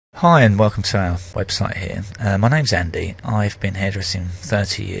Hi and welcome to our website here. My name's Andy. I've been hairdressing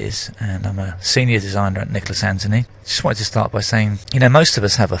 30 years and I'm a senior designer at Nicholas Anthony. Just wanted to start by saying, most of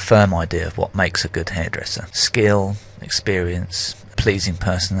us have a firm idea of what makes a good hairdresser. Skill, experience, pleasing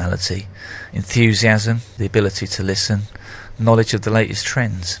personality, enthusiasm, the ability to listen, knowledge of the latest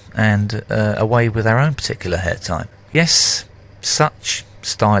trends, and a way with our own particular hair type. Yes, such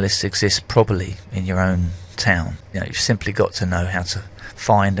stylists exist probably in your own town. You've simply got to know how to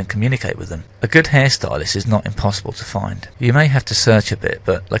find and communicate with them. A good hairstylist is not impossible to find. You may have to search a bit,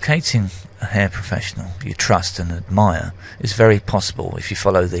 but locating a hair professional you trust and admire is very possible if you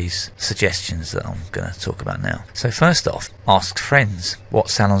follow these suggestions that I'm going to talk about now. So first off, ask friends what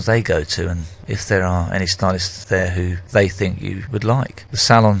salons they go to and if there are any stylists there who they think you would like. The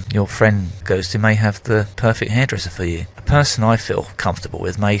salon your friend goes to may have the perfect hairdresser for you. A person I feel comfortable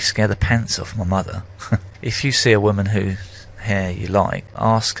with may scare the pants off my mother. If you see a woman whose hair you like,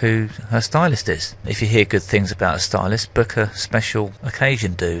 ask who her stylist is. If you hear good things about a stylist, book a special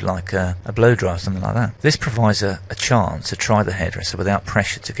occasion like a blow dry or something like that. This provides a chance to try the hairdresser without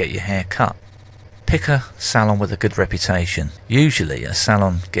pressure to get your hair cut. Pick a salon with a good reputation. Usually a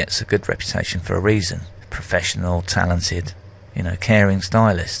salon gets a good reputation for a reason. Professional, talented, caring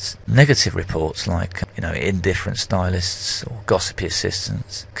stylists. Negative reports like, indifferent stylists or gossipy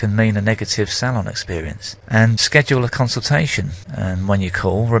assistants can mean a negative salon experience. And schedule a consultation. And when you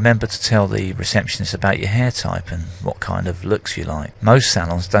call, remember to tell the receptionist about your hair type and what kind of looks you like. Most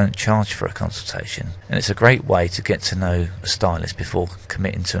salons don't charge for a consultation, and it's a great way to get to know a stylist before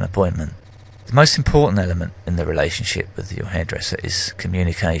committing to an appointment. The most important element in the relationship with your hairdresser is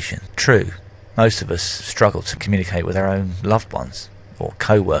communication. True, most of us struggle to communicate with our own loved ones, or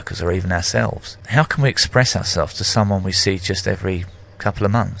co-workers, or even ourselves. How can we express ourselves to someone we see just every couple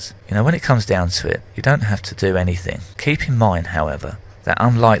of months? When it comes down to it, you don't have to do anything. Keep in mind, however, that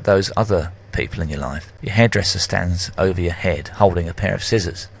unlike those other people in your life, your hairdresser stands over your head holding a pair of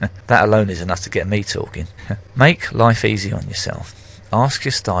scissors. That alone is enough to get me talking. Make life easy on yourself. Ask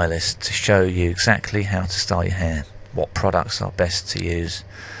your stylist to show you exactly how to style your hair, what products are best to use,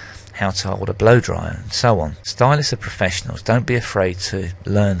 how to hold a blow dryer, and so on. Stylists are professionals. Don't be afraid to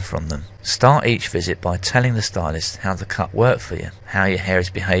learn from them. Start each visit by telling the stylist how the cut worked for you, how your hair is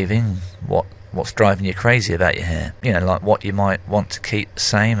behaving, what's driving you crazy about your hair, like what you might want to keep the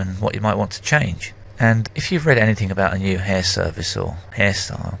same and what you might want to change. And if you've read anything about a new hair service or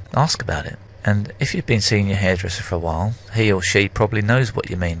hairstyle, ask about it. And if you've been seeing your hairdresser for a while, he or she probably knows what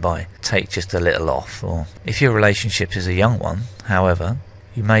you mean by take just a little off. Or if your relationship is a young one, however,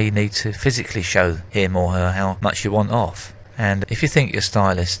 you may need to physically show him or her how much you want off. And if you think your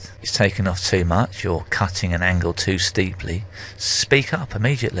stylist is taking off too much or cutting an angle too steeply, speak up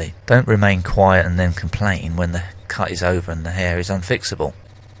immediately. Don't remain quiet and then complain when the cut is over and the hair is unfixable.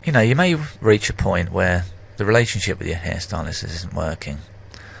 You may reach a point where the relationship with your hairstylist isn't working.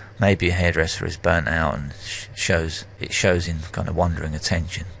 Maybe your hairdresser is burnt out and it shows in kind of wandering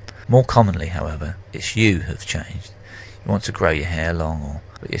attention. More commonly, however, it's you who've changed. You want to grow your hair long,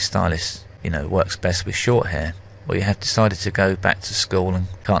 but your stylist, works best with short hair, or you have decided to go back to school and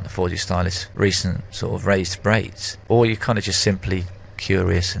can't afford your stylist's recent sort of raised braids, or you're kind of just simply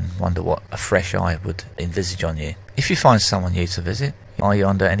curious and wonder what a fresh eye would envisage on you. If you find someone new to visit, are you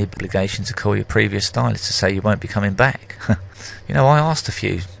under any obligation to call your previous stylist to say you won't be coming back? I asked a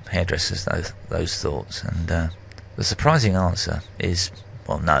few hairdressers those thoughts, and the surprising answer is,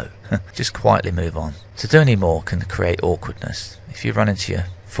 well, no. Just quietly move on. To do any more can create awkwardness. If you run into your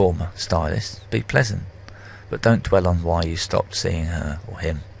former stylist, be pleasant, but don't dwell on why you stopped seeing her or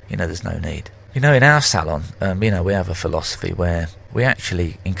him. There's no need. In our salon, we have a philosophy where we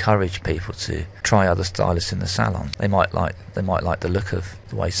actually encourage people to try other stylists in the salon. They might like the look of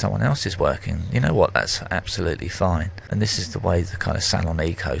the way someone else is working. You know what? That's absolutely fine. And this is the way the kind of salon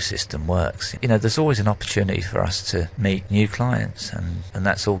ecosystem works. There's always an opportunity for us to meet new clients, and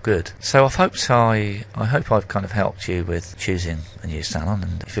that's all good. So I hope I've kind of helped you with choosing a new salon.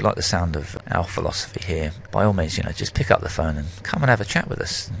 And if you like the sound of our philosophy here, by all means, just pick up the phone and come and have a chat with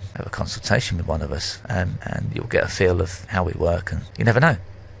us, and have a consultation with one of us, and you'll get a feel of how we work. And you never know,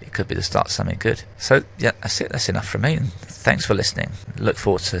 it could be the start of something good. So yeah, that's it. That's enough from me, and thanks for listening. Look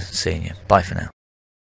forward to seeing you. Bye for now.